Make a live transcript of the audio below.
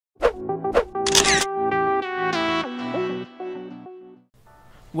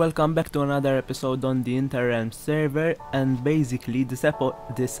Welcome back to another episode on the Interrealm server, and basically this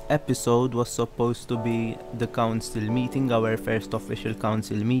episode was supposed to be the council meeting, our first official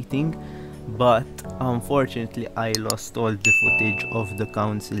council meeting, but unfortunately I lost all the footage of the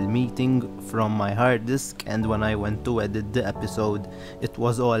council meeting from my hard disk, and when I went to edit the episode it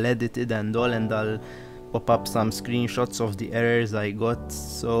was all edited and all, and I'll pop up some screenshots of the errors I got.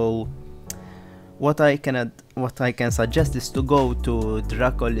 So what I can suggest is to go to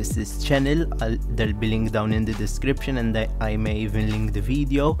Dracolis's channel. There'll be link down in the description, and I may even link the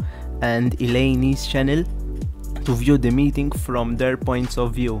video, and Elainey's channel to view the meeting from their points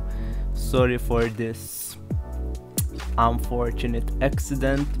of view. Sorry for this unfortunate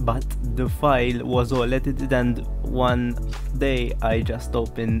accident, but the file was all edited, and one day I just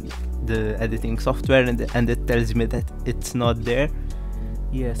opened the editing software and it tells me that it's not there.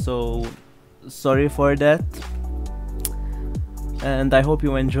 Yeah, so sorry for that, and I hope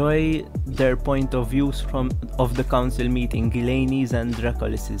you enjoy their point of views of the council meeting, Elainey's and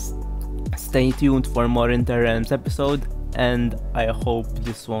Dracolis's. Stay tuned for more Interrealm's episode, and I hope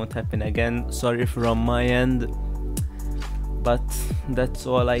this won't happen again. Sorry from my end, but that's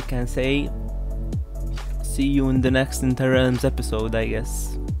all I can say. See you in the next Interrealm's episode, I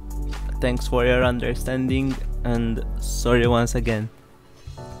guess. Thanks for your understanding, and sorry once again.